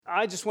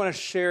I just want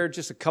to share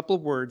just a couple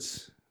of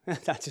words.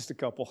 Not just a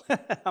couple.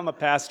 I'm a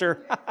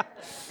pastor.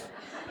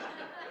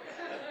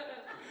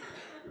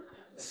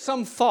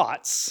 Some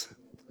thoughts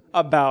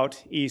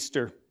about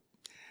Easter.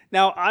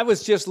 Now, I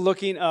was just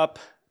looking up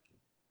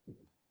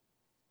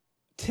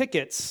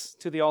tickets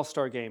to the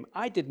All-Star game.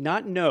 I did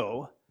not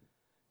know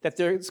that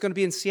it's going to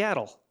be in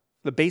Seattle,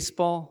 the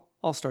baseball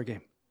All-Star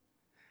game.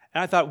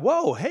 And I thought,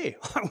 whoa, hey,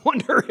 I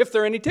wonder if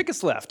there are any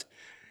tickets left.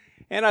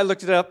 And I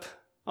looked it up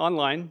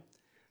online,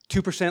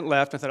 2%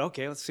 left. I thought,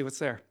 okay, let's see what's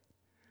there.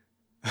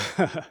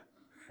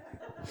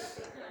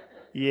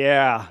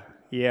 Yeah,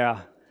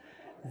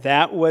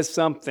 that was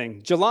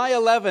something. July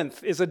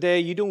 11th is a day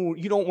you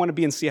don't want to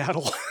be in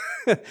Seattle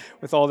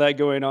with all that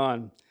going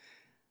on.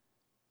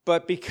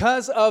 But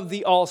because of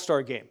the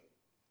All-Star game,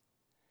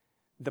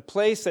 the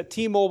place at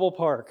T-Mobile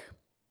Park,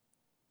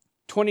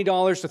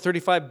 $20 to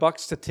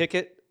 $35 to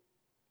ticket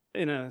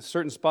in a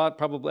certain spot,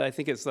 probably I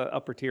think it's the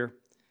upper tier,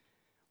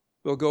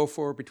 will go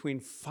for between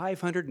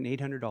 $500 and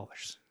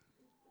 $800.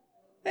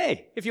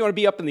 Hey, if you want to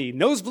be up in the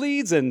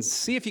nosebleeds and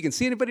see if you can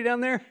see anybody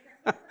down there,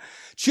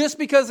 just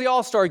because the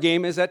All-Star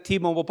game is at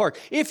T-Mobile Park.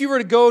 If you were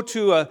to go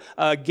to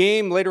a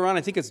game later on,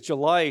 I think it's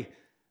July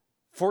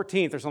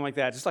 14th or something like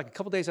that, just like a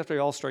couple days after the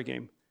All-Star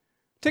game,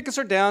 tickets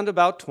are down to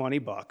about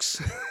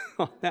 $20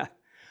 on that.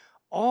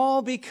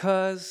 All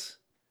because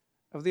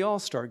of the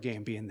All-Star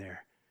game being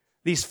there.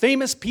 These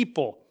famous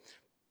people,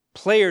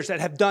 players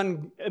that have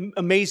done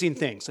amazing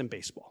things in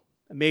baseball,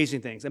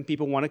 amazing things, and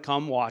people want to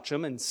come watch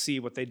them and see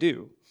what they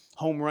do.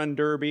 Home run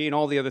derby and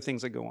all the other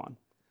things that go on.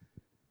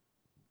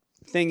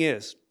 Thing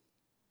is,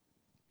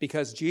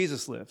 because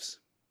Jesus lives,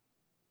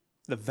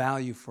 the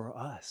value for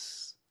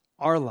us,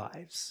 our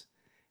lives,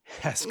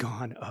 has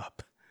gone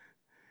up.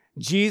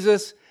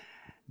 Jesus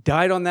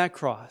died on that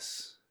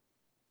cross,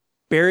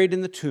 buried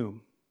in the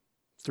tomb.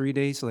 3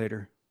 days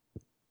later,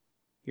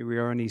 here we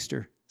are on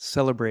Easter,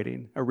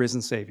 celebrating a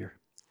risen Savior.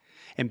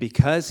 And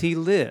because he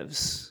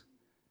lives,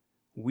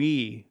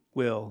 we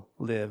will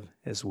live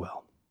as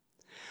well.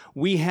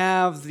 We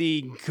have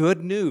the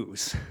good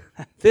news.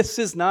 This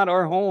is not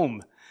our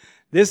home.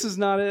 This is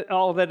not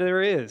all that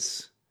there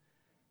is.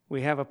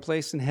 We have a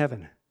place in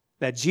heaven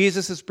that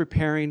Jesus is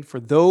preparing for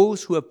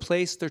those who have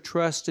placed their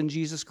trust in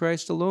Jesus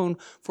Christ alone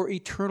for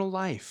eternal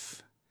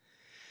life.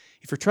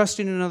 If you're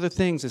trusting in other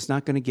things, it's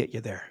not going to get you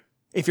there.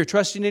 If you're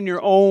trusting in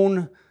your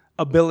own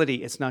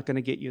ability, it's not going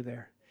to get you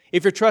there.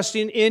 If you're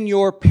trusting in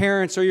your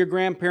parents or your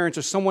grandparents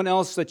or someone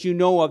else that you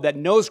know of that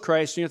knows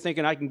Christ and you're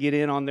thinking, I can get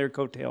in on their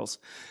coattails,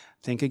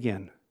 think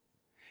again.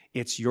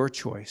 It's your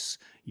choice,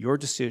 your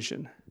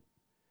decision.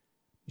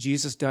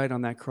 Jesus died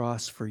on that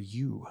cross for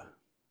you,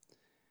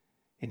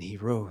 and he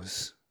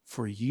rose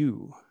for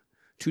you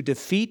to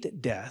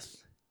defeat death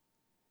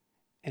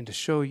and to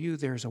show you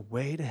there's a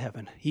way to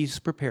heaven. He's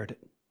prepared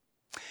it.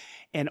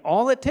 And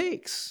all it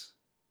takes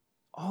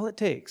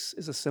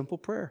is a simple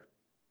prayer.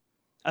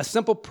 A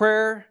simple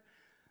prayer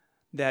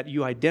that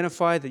you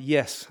identify that,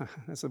 yes,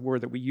 that's a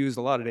word that we use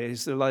a lot of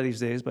these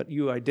days, but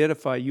you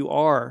identify you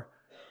are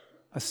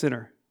a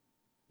sinner.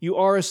 You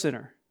are a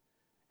sinner,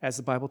 as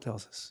the Bible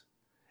tells us.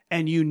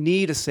 And you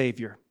need a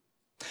Savior.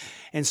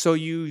 And so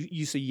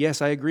you say,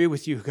 yes, I agree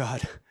with you,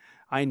 God.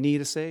 I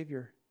need a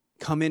Savior.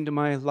 Come into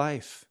my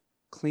life.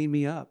 Clean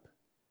me up.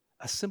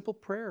 A simple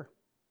prayer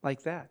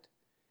like that.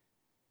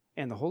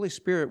 And the Holy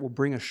Spirit will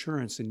bring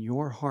assurance in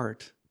your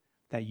heart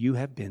that you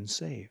have been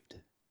saved.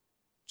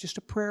 Just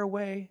a prayer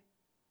away.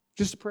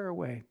 Just a prayer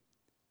away.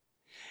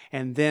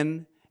 And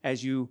then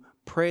as you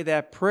pray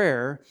that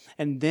prayer,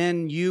 and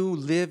then you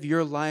live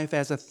your life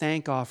as a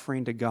thank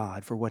offering to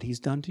God for what he's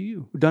done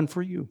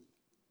for you.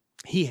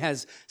 He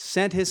has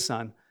sent his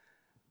Son,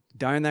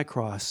 die on that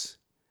cross,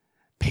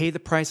 pay the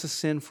price of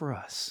sin for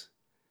us,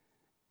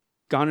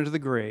 gone into the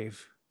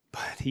grave,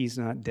 but he's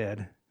not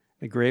dead.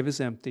 The grave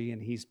is empty,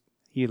 and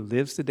he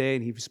lives today,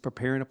 and he's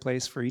preparing a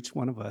place for each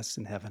one of us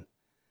in heaven.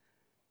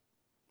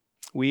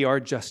 We are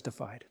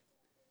justified.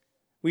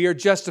 We are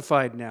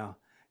justified now,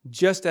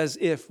 just as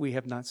if we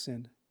have not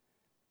sinned.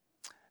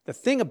 The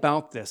thing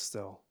about this,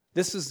 though,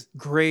 this is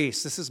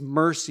grace, this is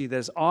mercy that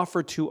is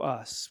offered to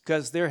us,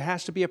 because there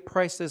has to be a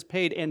price that is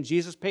paid, and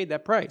Jesus paid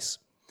that price.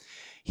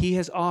 He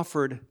has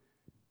offered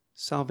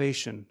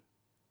salvation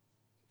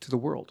to the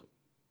world.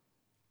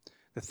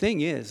 The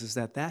thing is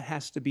that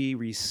has to be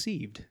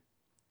received.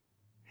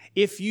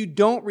 If you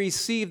don't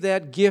receive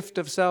that gift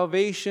of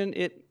salvation,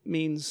 it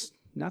means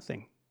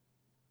nothing.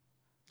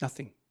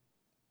 Nothing.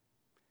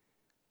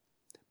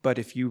 But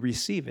if you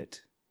receive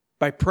it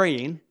by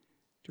praying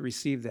to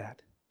receive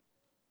that,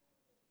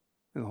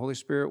 and the Holy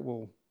Spirit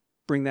will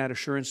bring that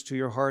assurance to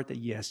your heart that,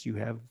 yes, you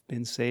have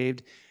been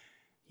saved.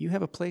 You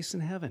have a place in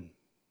heaven.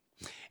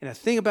 And the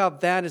thing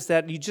about that is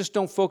that you just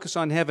don't focus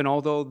on heaven,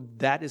 although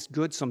that is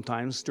good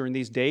sometimes during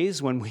these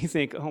days when we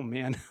think, oh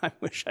man, I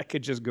wish I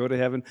could just go to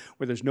heaven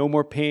where there's no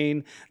more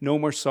pain, no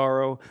more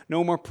sorrow,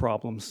 no more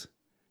problems.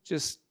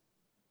 Just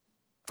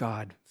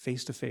God,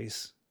 face to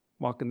face,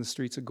 walking the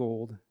streets of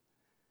gold.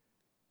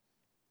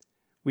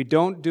 We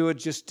don't do it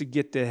just to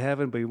get to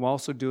heaven, but we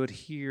also do it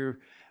here.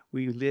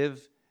 We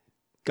live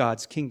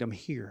God's kingdom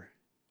here.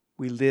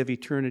 We live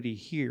eternity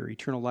here,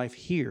 eternal life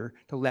here,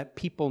 to let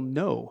people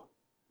know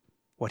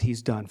what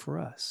he's done for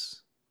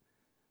us.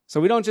 So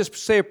we don't just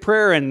say a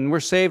prayer and we're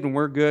saved and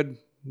we're good,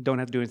 don't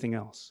have to do anything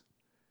else.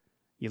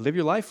 You live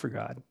your life for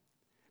God,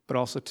 but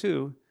also,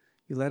 too,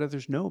 you let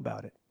others know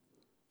about it.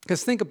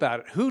 Because think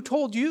about it. Who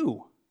told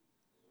you?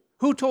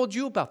 Who told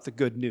you about the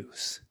good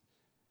news?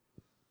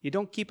 You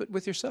don't keep it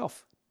with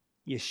yourself.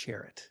 You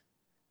share it.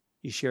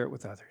 You share it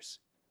with others.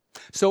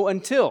 So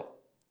until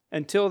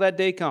that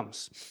day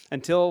comes,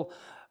 until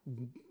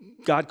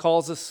God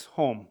calls us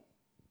home,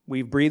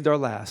 we've breathed our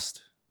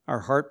last, our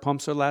heart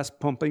pumps our last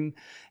pumping,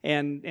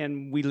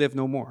 and we live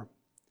no more.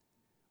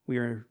 We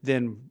are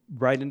then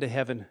right into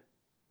heaven,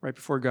 right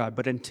before God.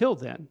 But until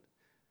then,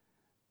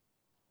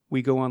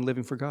 we go on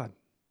living for God.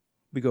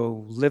 We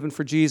go living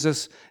for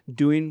Jesus,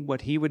 doing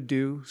what he would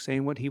do,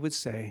 saying what he would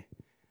say,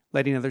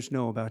 letting others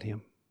know about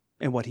him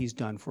and what he's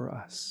done for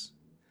us.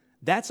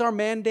 That's our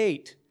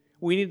mandate.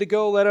 We need to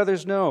go let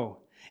others know.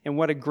 And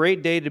what a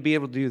great day to be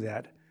able to do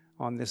that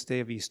on this day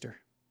of Easter.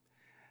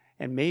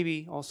 And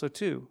maybe also,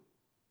 too,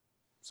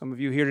 some of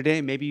you here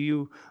today, maybe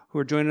you who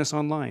are joining us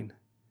online,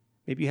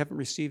 maybe you haven't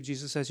received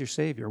Jesus as your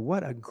Savior.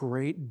 What a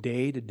great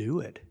day to do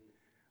it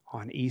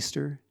on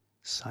Easter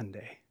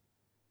Sunday,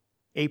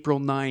 April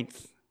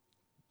 9th,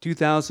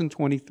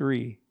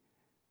 2023.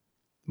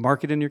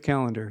 Mark it in your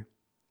calendar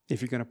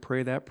if you're going to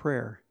pray that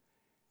prayer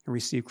and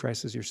receive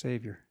Christ as your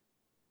Savior.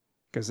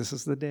 Because this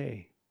is the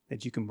day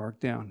that you can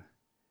mark down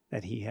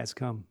that he has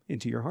come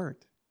into your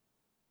heart.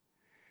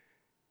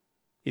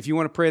 If you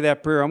want to pray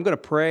that prayer, I'm going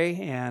to pray,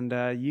 and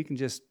you can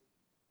just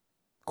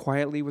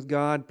quietly with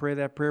God pray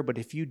that prayer. But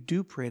if you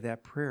do pray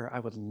that prayer, I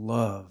would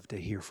love to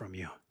hear from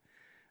you.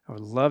 I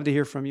would love to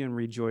hear from you and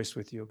rejoice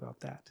with you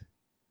about that.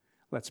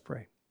 Let's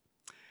pray.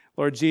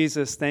 Lord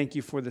Jesus, thank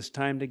you for this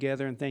time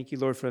together, and thank you,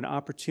 Lord, for an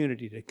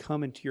opportunity to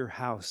come into your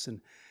house,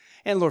 and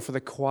Lord, for the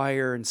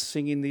choir and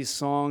singing these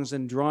songs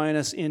and drawing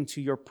us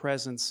into your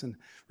presence and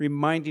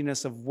reminding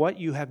us of what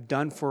you have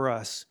done for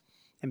us.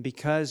 And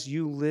because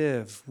you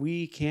live,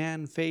 we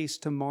can face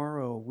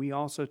tomorrow. We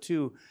also,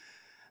 too,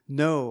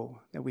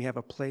 know that we have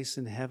a place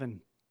in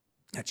heaven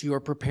that you are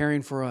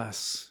preparing for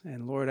us.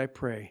 And Lord, I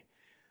pray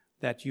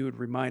that you would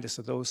remind us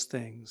of those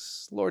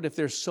things. Lord, if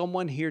there's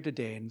someone here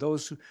today, and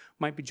those who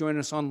might be joining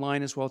us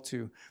online as well,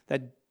 too,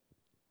 that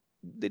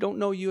they don't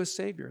know you as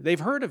Savior. They've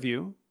heard of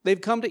you. They've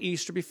come to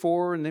Easter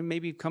before, and they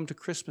maybe come to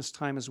Christmas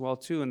time as well,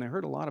 too, and they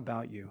heard a lot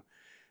about you.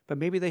 But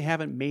maybe they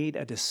haven't made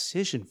a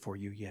decision for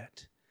you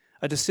yet,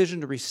 a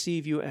decision to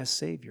receive you as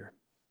Savior.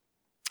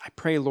 I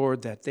pray,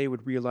 Lord, that they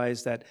would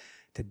realize that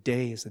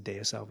today is the day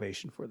of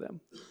salvation for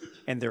them,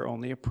 and they're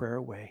only a prayer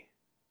away.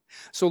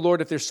 So, Lord,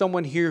 if there's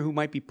someone here who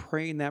might be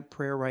praying that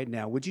prayer right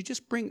now, would you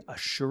just bring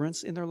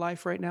assurance in their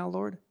life right now,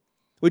 Lord?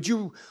 Would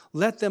you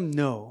let them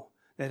know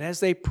that as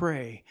they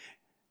pray,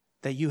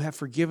 that you have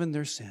forgiven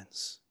their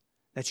sins,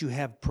 that you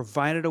have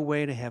provided a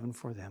way to heaven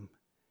for them.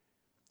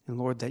 And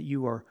Lord, that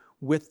you are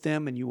with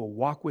them and you will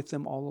walk with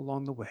them all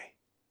along the way.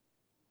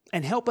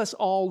 And help us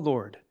all,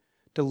 Lord,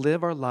 to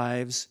live our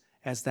lives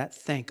as that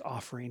thank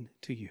offering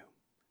to you.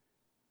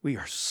 We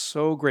are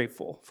so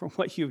grateful for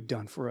what you've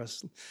done for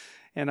us.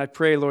 And I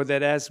pray, Lord,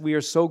 that as we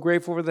are so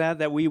grateful for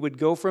that we would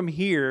go from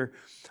here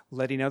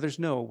letting others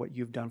know what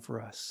you've done for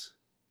us.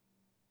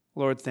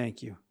 Lord,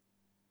 thank you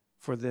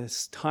for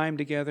this time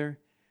together,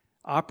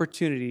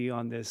 opportunity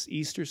on this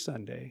Easter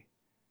Sunday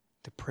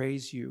to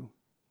praise you,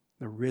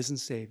 the risen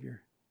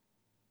Savior.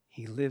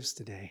 He lives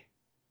today.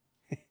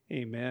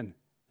 Amen.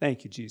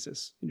 Thank you,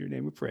 Jesus. In your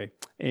name we pray.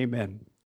 Amen.